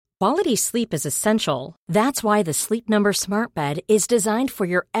Quality sleep is essential. That's why the Sleep Number Smart Bed is designed for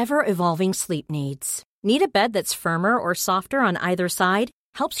your ever-evolving sleep needs. Need a bed that's firmer or softer on either side?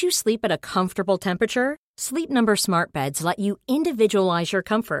 Helps you sleep at a comfortable temperature? Sleep Number Smart Beds let you individualize your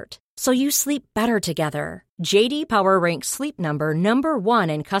comfort, so you sleep better together. J.D. Power ranks Sleep Number number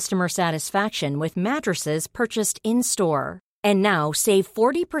 1 in customer satisfaction with mattresses purchased in-store. And now, save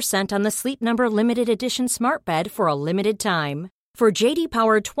 40% on the Sleep Number Limited Edition Smart Bed for a limited time. For J.D.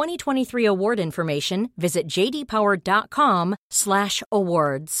 Power 2023 award information, visit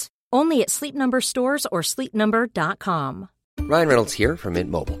jdpower.com/awards. Only at Sleep Number stores or sleepnumber.com. Ryan Reynolds here from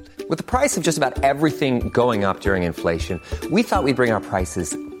Mint Mobile. With the price of just about everything going up during inflation, we thought we'd bring our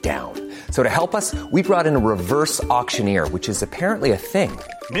prices down. So to help us, we brought in a reverse auctioneer, which is apparently a thing.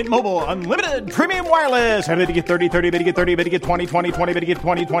 Mint Mobile Unlimited Premium Wireless. How to get 30, 30, bit to get 30, bit to get 20, 20, 20, bit to get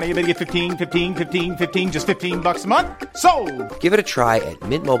 20, 20, bit to get 15, 15, 15, 15, just $15 a month? Sold! Give it a try at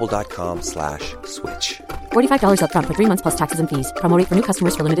mintmobile.com/switch. $45 up front for 3 months plus taxes and fees. Promo rate for new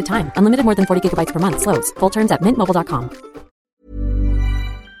customers for limited time. Unlimited more than 40 gigabytes per month. Slows full terms at mintmobile.com.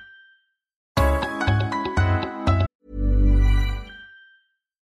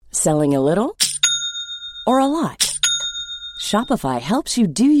 Selling a little or a lot? Shopify helps you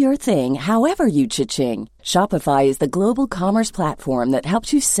do your thing however you cha-ching. Shopify is the global commerce platform that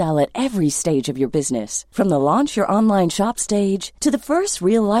helps you sell at every stage of your business. From the launch your online shop stage to the first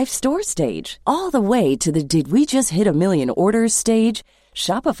real-life store stage, all the way to the did we just hit a million orders stage.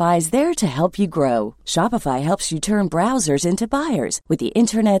 Shopify is there to help you grow. Shopify helps you turn browsers into buyers with the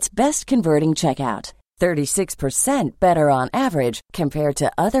internet's best converting checkout. 36% better on average compared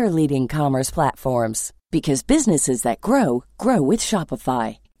to other leading commerce platforms. Because businesses that grow, grow with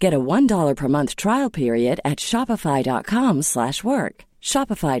Shopify. Get a $1 per month trial period at shopify.com/work.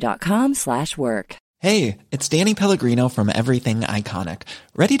 Shopify.com/work. Hey, it's Danny Pellegrino from Everything Iconic.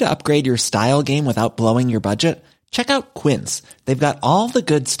 Ready to upgrade your style game without blowing your budget? Check out Quince. They've got all the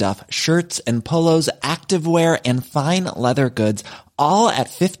good stuff, shirts and polos, activewear, and fine leather goods, all at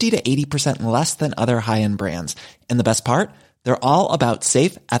 50 to 80% less than other high-end brands. And the best part? They're all about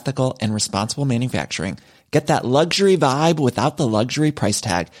safe, ethical, and responsible manufacturing. Get that luxury vibe without the luxury price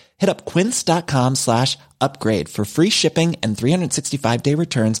tag. Hit up quince.com/upgrade for free shipping and 365-day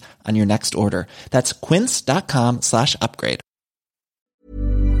returns on your next order. That's quince.com/upgrade.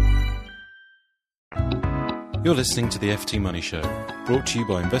 You're listening to the FT Money Show, brought to you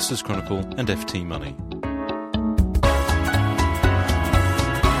by Investors Chronicle and FT Money.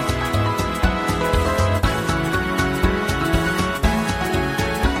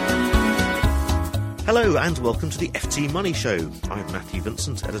 Hello and welcome to the FT Money Show. I'm Matthew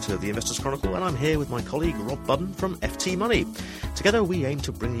Vincent, editor of the Investors Chronicle, and I'm here with my colleague Rob Budden from FT Money. Together we aim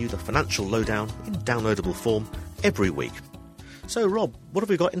to bring you the financial lowdown in downloadable form every week. So Rob, what have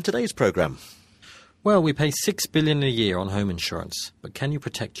we got in today's programme? Well, we pay $6 billion a year on home insurance, but can you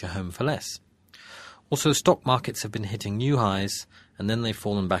protect your home for less? Also, stock markets have been hitting new highs and then they've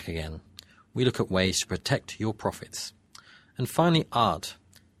fallen back again. We look at ways to protect your profits. And finally, art.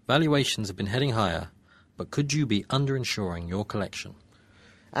 Valuations have been heading higher, but could you be underinsuring your collection?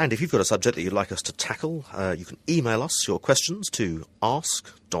 And if you've got a subject that you'd like us to tackle, you can email us your questions to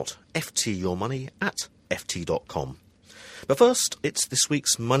ask.ftyourmoney@ft.com. But first, it's this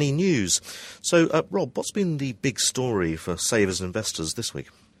week's money news. So, Rob, what's been the big story for savers and investors this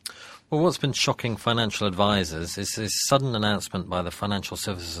week? Well, what's been shocking financial advisors is this sudden announcement by the Financial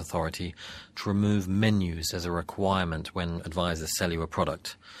Services Authority to remove menus as a requirement when advisors sell you a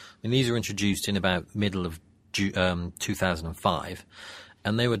product. I mean, these were introduced in about middle of 2005,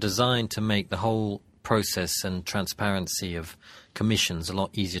 and they were designed to make the whole process and transparency of commissions a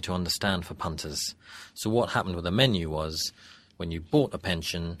lot easier to understand for punters. So what happened with the menu was, when you bought a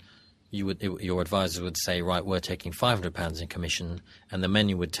pension, your advisor would say, right, we're taking £500 in commission, and the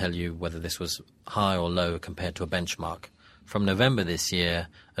menu would tell you whether this was high or low compared to a benchmark. From November this year,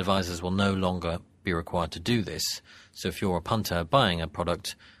 advisors will no longer be required to do this. So if you're a punter buying a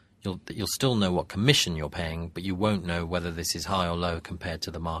product, you'll still know what commission you're paying, but you won't know whether this is high or low compared to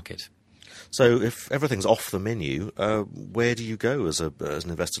the market. So if everything's off the menu, where do you go as an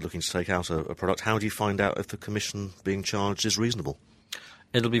investor looking to take out a product? How do you find out if the commission being charged is reasonable?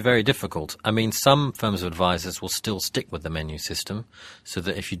 It'll be very difficult. I mean, some firms of advisors will still stick with the menu system, so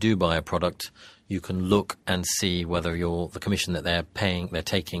that if you do buy a product, you can look and see whether the commission that they're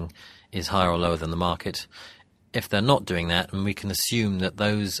taking is higher or lower than the market. if they're not doing that, and we can assume that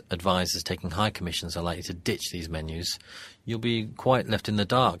those advisors taking high commissions are likely to ditch these menus, you'll be quite left in the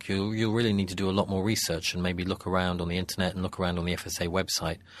dark. You'll really need to do a lot more research and maybe look around on the internet and look around on the FSA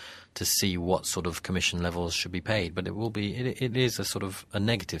website to see what sort of commission levels should be paid. But it is a sort of a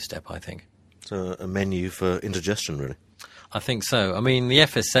negative step, I think. So a menu for indigestion, really. I think so. I mean, the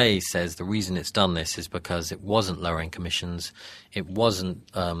FSA says the reason it's done this is because it wasn't lowering commissions, it wasn't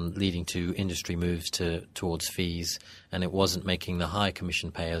leading to industry moves towards fees, and it wasn't making the high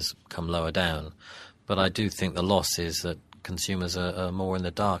commission payers come lower down. But I do think the loss is that consumers are more in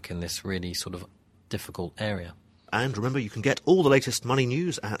the dark in this really sort of difficult area. And remember, you can get all the latest money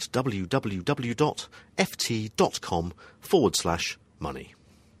news at www.ft.com/money.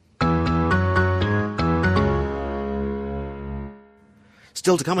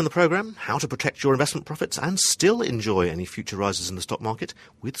 Still to come in the programme, how to protect your investment profits and still enjoy any future rises in the stock market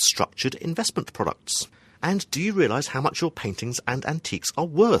with structured investment products. And do you realise how much your paintings and antiques are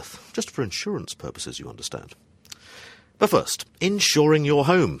worth? Just for insurance purposes, you understand. But first, insuring your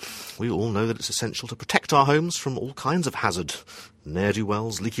home. We all know that it's essential to protect our homes from all kinds of hazard,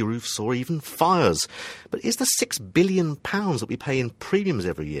 ne'er-do-wells, leaky roofs, or even fires. But is the £6 billion that we pay in premiums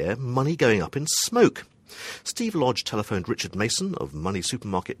every year money going up in smoke? Steve Lodge telephoned Richard Mason of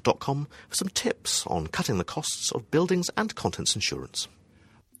MoneySupermarket.com for some tips on cutting the costs of buildings and contents insurance.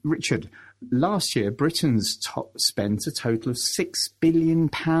 Richard, last year Britain's spent a total of £6 billion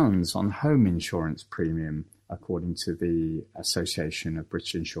on home insurance premium, according to the Association of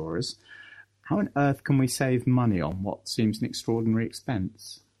British Insurers. How on earth can we save money on what seems an extraordinary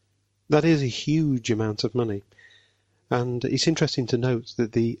expense? That is a huge amount of money. And it's interesting to note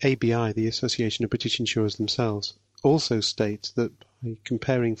that the ABI, the Association of British Insurers themselves, also state that by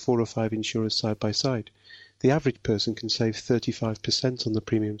comparing 4 or 5 insurers side by side, the average person can save 35% on the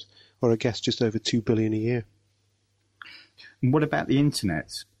premiums, or I guess just over $2 billion a year. And what about the internet?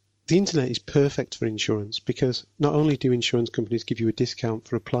 The internet is perfect for insurance because not only do insurance companies give you a discount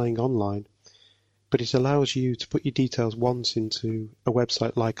for applying online, but it allows you to put your details once into a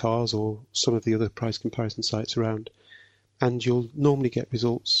website like ours or some of the other price comparison sites around, and you'll normally get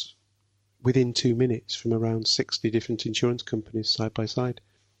results within 2 minutes from around 60 different insurance companies side by side.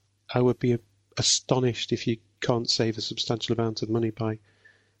 I would be astonished if you can't save a substantial amount of money by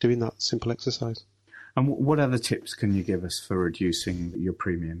doing that simple exercise. And what other tips can you give us for reducing your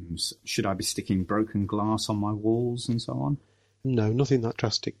premiums? Should I be sticking broken glass on my walls and so on? No, nothing that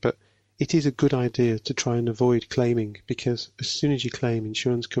drastic, but it is a good idea to try and avoid claiming, because as soon as you claim,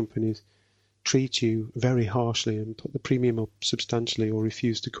 insurance companies treat you very harshly and put the premium up substantially or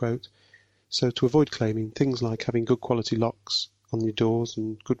refuse to quote. So to avoid claiming, things like having good quality locks on your doors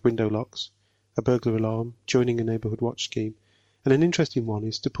and good window locks, a burglar alarm, joining a neighbourhood watch scheme, and an interesting one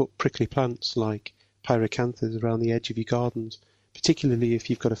is to put prickly plants like pyracanthus around the edge of your gardens, particularly if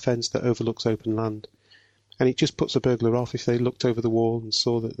you've got a fence that overlooks open land. And it just puts a burglar off if they looked over the wall and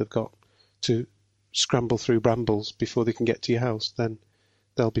saw that they've got to scramble through brambles before they can get to your house, then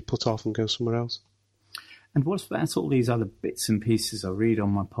they'll be put off and go somewhere else. And what about all these other bits and pieces I read on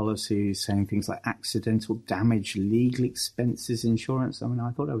my policies saying things like accidental damage, legal expenses, insurance? I mean,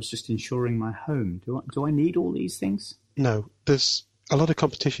 I thought I was just insuring my home. Do I need all these things? No, there's a lot of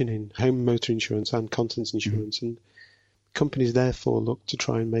competition in home motor insurance and contents insurance, and companies therefore look to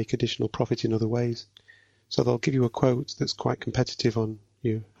try and make additional profit in other ways. So they'll give you a quote that's quite competitive on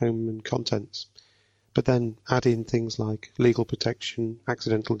your home and contents, but then add in things like legal protection,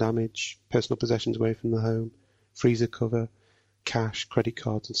 accidental damage, personal possessions away from the home, freezer cover, cash, credit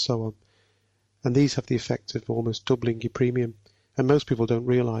cards, and so on. And these have the effect of almost doubling your premium. And most people don't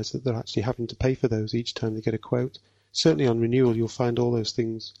realise that they're actually having to pay for those each time they get a quote. Certainly on renewal, you'll find all those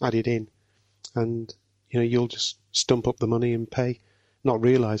things added in. And you'll just stump up the money and pay, not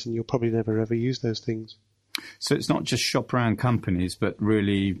realising you'll probably never ever use those things. So it's not just shop around companies, but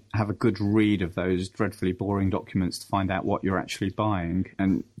really have a good read of those dreadfully boring documents to find out what you're actually buying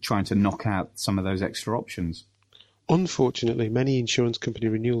and trying to knock out some of those extra options. Unfortunately, many insurance company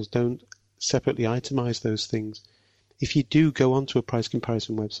renewals don't separately itemise those things. If you do go onto a price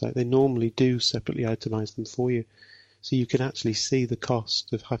comparison website, they normally do separately itemise them for you, so you can actually see the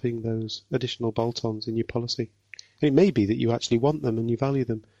cost of having those additional bolt-ons in your policy. And it may be that you actually want them and you value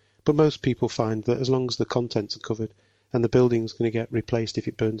them, but most people find that as long as the contents are covered and the building's going to get replaced if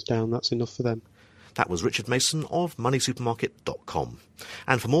it burns down, that's enough for them. That was Richard Mason of MoneySupermarket.com.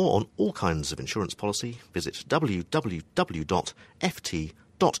 And for more on all kinds of insurance policy, visit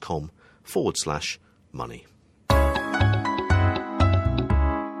www.ft.com/money.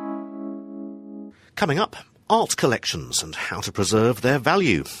 Coming up, art collections and how to preserve their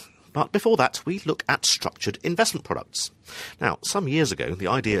value. But before that, we look at structured investment products. Now, some years ago, the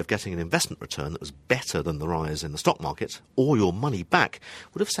idea of getting an investment return that was better than the rise in the stock market, or your money back,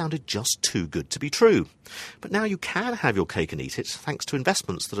 would have sounded just too good to be true. But now you can have your cake and eat it thanks to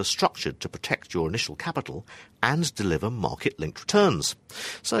investments that are structured to protect your initial capital and deliver market-linked returns.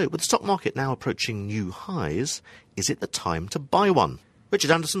 So, with the stock market now approaching new highs, is it the time to buy one?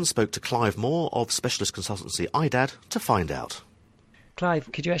 Richard Anderson spoke to Clive Moore of specialist consultancy IDAD to find out.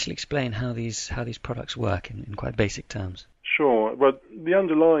 Clive, could you actually explain how these products work in quite basic terms? Sure. Well, the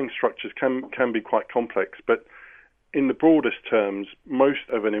underlying structures can be quite complex, but in the broadest terms, most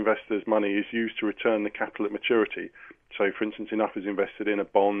of an investor's money is used to return the capital at maturity. So, for instance, enough is invested in a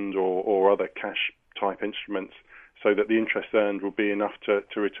bond or other cash-type instruments so that the interest earned will be enough to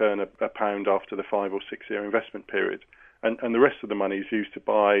return a pound after the 5 or 6 year investment period. And the rest of the money is used to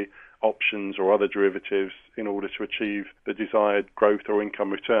buy options or other derivatives in order to achieve the desired growth or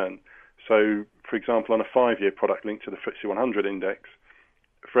income return. So, for example, on a 5-year product linked to the FTSE 100 index,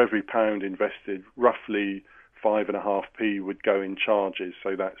 for every pound invested, roughly 5.5p would go in charges.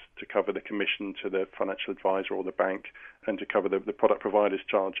 So that's to cover the commission to the financial advisor or the bank and to cover the product provider's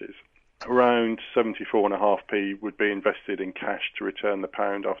charges. Around 74.5p would be invested in cash to return the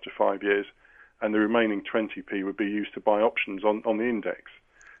pound after 5 years, and the remaining 20p would be used to buy options on the index.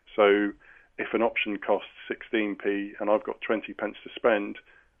 So if an option costs 16p and I've got 20 pence to spend,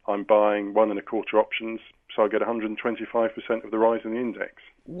 I'm buying 1.25 options, so I get 125% of the rise in the index.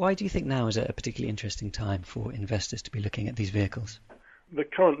 Why do you think now is a particularly interesting time for investors to be looking at these vehicles? The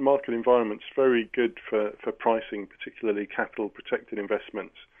current market environment's very good for pricing, particularly capital-protected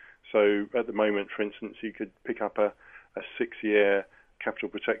investments. So at the moment, for instance, you could pick up a 6-year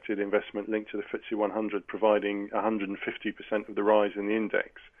capital-protected investment linked to the FTSE 100, providing 150% of the rise in the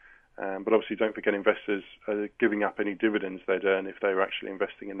index. But obviously, don't forget investors are giving up any dividends they'd earn if they were actually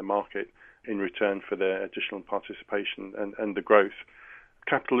investing in the market in return for their additional participation and the growth.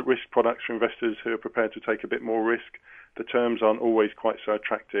 Capital at risk products for investors who are prepared to take a bit more risk. The terms aren't always quite so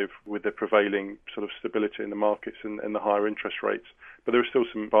attractive with the prevailing sort of stability in the markets and the higher interest rates. But there are still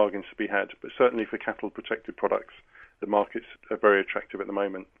some bargains to be had. But certainly for capital protected products, the markets are very attractive at the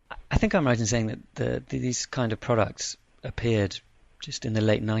moment. I think I'm right in saying that these kind of products appeared just in the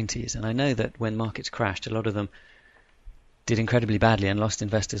late 90s. And I know that when markets crashed, a lot of them did incredibly badly and lost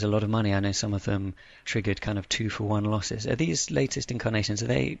investors a lot of money. I know some of them triggered kind of 2-for-1 losses. Are these latest incarnations, are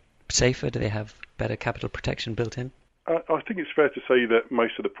they safer? Do they have better capital protection built in? I think it's fair to say that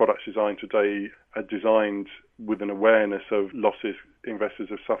most of the products designed today are designed with an awareness of losses investors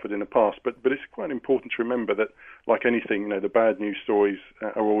have suffered in the past. But it's quite important to remember that, like anything, the bad news stories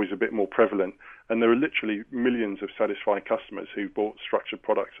are always a bit more prevalent. And there are literally millions of satisfied customers who've bought structured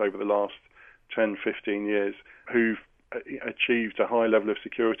products over the last 10, 15 years who've achieved a high level of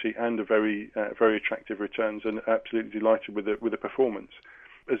security and a very attractive returns and absolutely delighted with the performance.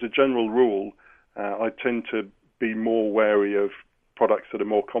 As a general rule, I tend to be more wary of products that are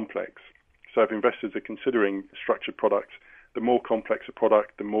more complex. So if investors are considering structured products, the more complex a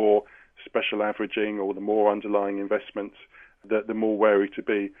product, the more special averaging or the more underlying investments, the more wary to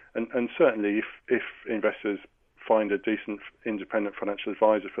be. And certainly if investors find a decent independent financial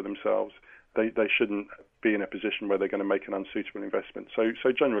advisor for themselves, they shouldn't be in a position where they're going to make an unsuitable investment. So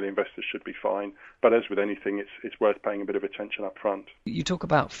generally investors should be fine. But as with anything, it's worth paying a bit of attention up front. You talk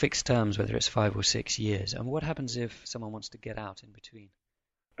about fixed terms, whether it's 5 or 6 years. And what happens if someone wants to get out in between?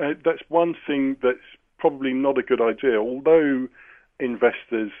 That's one thing that's probably not a good idea. Although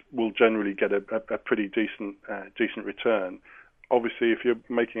investors will generally get a pretty decent return, obviously, if you're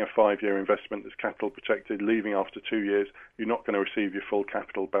making a 5-year investment that's capital protected, leaving after 2 years, you're not going to receive your full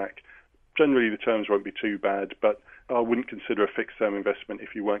capital back. Generally, the terms won't be too bad, but I wouldn't consider a fixed-term investment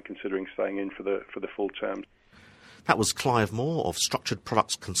if you weren't considering staying in for the full term. That was Clive Moore of structured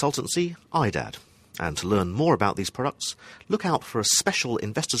products consultancy IDAD. And to learn more about these products, look out for a special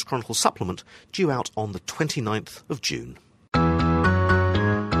Investors Chronicle supplement due out on the 29th of June.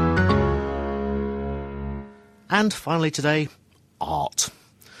 And finally today, art.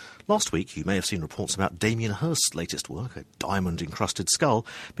 Last week, you may have seen reports about Damien Hirst's latest work, a diamond-encrusted skull,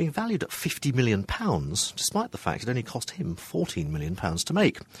 being valued at £50 million, despite the fact it only cost him £14 million to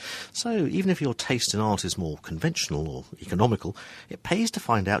make. So even if your taste in art is more conventional or economical, it pays to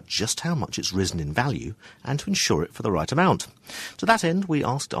find out just how much it's risen in value and to insure it for the right amount. To that end, we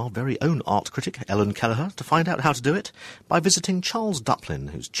asked our very own art critic, Ellen Kelleher, to find out how to do it by visiting Charles Duplin,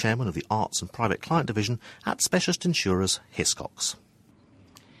 who's chairman of the Arts and Private Client Division at specialist insurers Hiscox.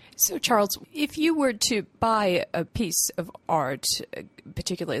 So, Charles, if you were to buy a piece of art,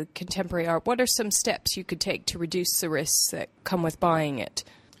 particularly contemporary art, what are some steps you could take to reduce the risks that come with buying it?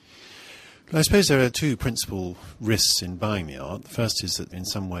 I suppose there are two principal risks in buying the art. The first is that in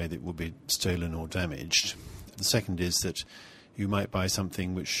some way it will be stolen or damaged. The second is that you might buy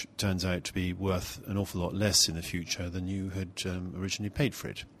something which turns out to be worth an awful lot less in the future than you had originally paid for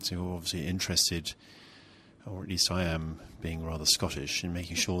it. So you're obviously interested, or at least I am, being rather Scottish, in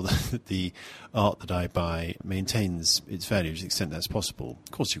making sure that the art that I buy maintains its value to the extent that's possible.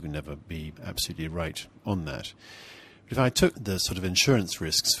 Of course, you can never be absolutely right on that. If I took the sort of insurance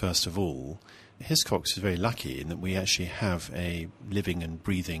risks first of all, Hiscox is very lucky in that we actually have a living and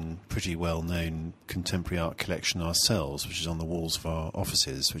breathing, pretty well-known contemporary art collection ourselves, which is on the walls of our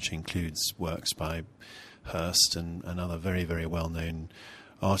offices, which includes works by Hirst and other very, very well-known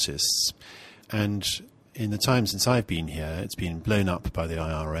artists. And in the time since I've been here, it's been blown up by the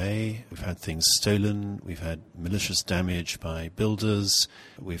IRA. We've had things stolen. We've had malicious damage by builders.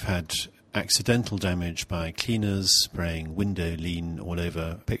 We've had accidental damage by cleaners spraying window lean all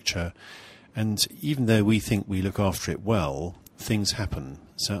over a picture. And even though we think we look after it well, things happen.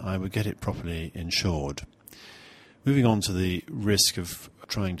 So I would get it properly insured. Moving on to the risk of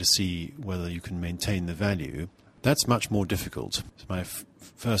trying to see whether you can maintain the value, that's much more difficult. So my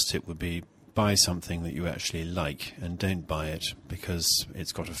first tip would be buy something that you actually like and don't buy it because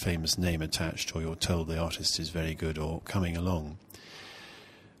it's got a famous name attached or you're told the artist is very good or coming along.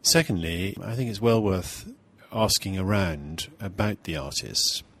 Secondly, I think it's well worth asking around about the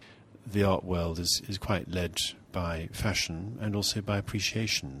artists. The art world is quite led by fashion and also by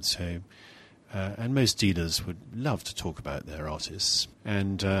appreciation. So, and most dealers would love to talk about their artists.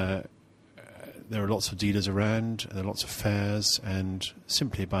 And there are lots of dealers around, there are lots of fairs, and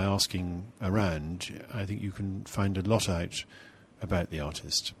simply by asking around, I think you can find a lot out about the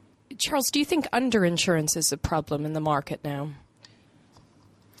artist. Charles, do you think underinsurance is a problem in the market now?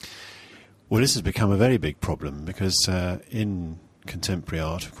 Well, this has become a very big problem because in contemporary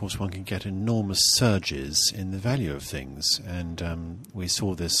art, of course, one can get enormous surges in the value of things. And we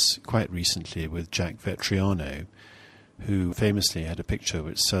saw this quite recently with Jack Vetriano, who famously had a picture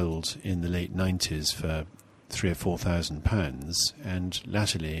which sold in the late 90s for £3,000 or £4,000, and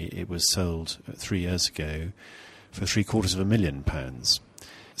latterly it was sold 3 years ago for £750,000.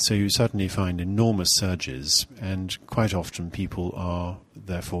 So you certainly find enormous surges, and quite often people are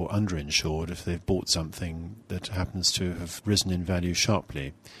therefore underinsured if they've bought something that happens to have risen in value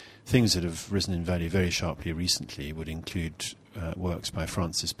sharply. Things that have risen in value very sharply recently would include works by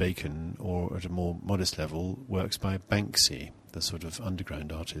Francis Bacon, or at a more modest level, works by Banksy, the sort of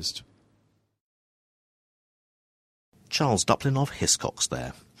underground artist. Charles Duplin of Hiscox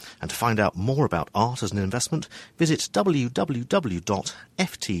there. And to find out more about art as an investment, visit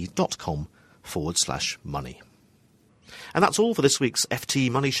www.ft.com/money. And that's all for this week's FT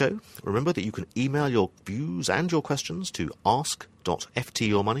Money Show. Remember that you can email your views and your questions to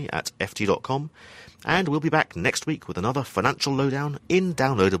ask.ftyourmoney@ft.com, and we'll be back next week with another financial lowdown in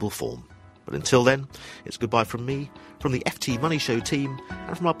downloadable form. But until then, it's goodbye from me, from the FT Money Show team,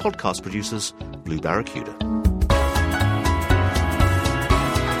 and from our podcast producers, Blue Barracuda.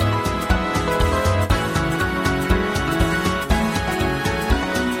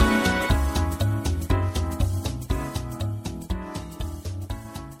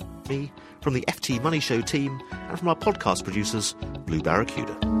 From the FT Money Show team and from our podcast producers, Blue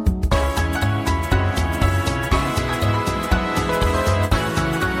Barracuda.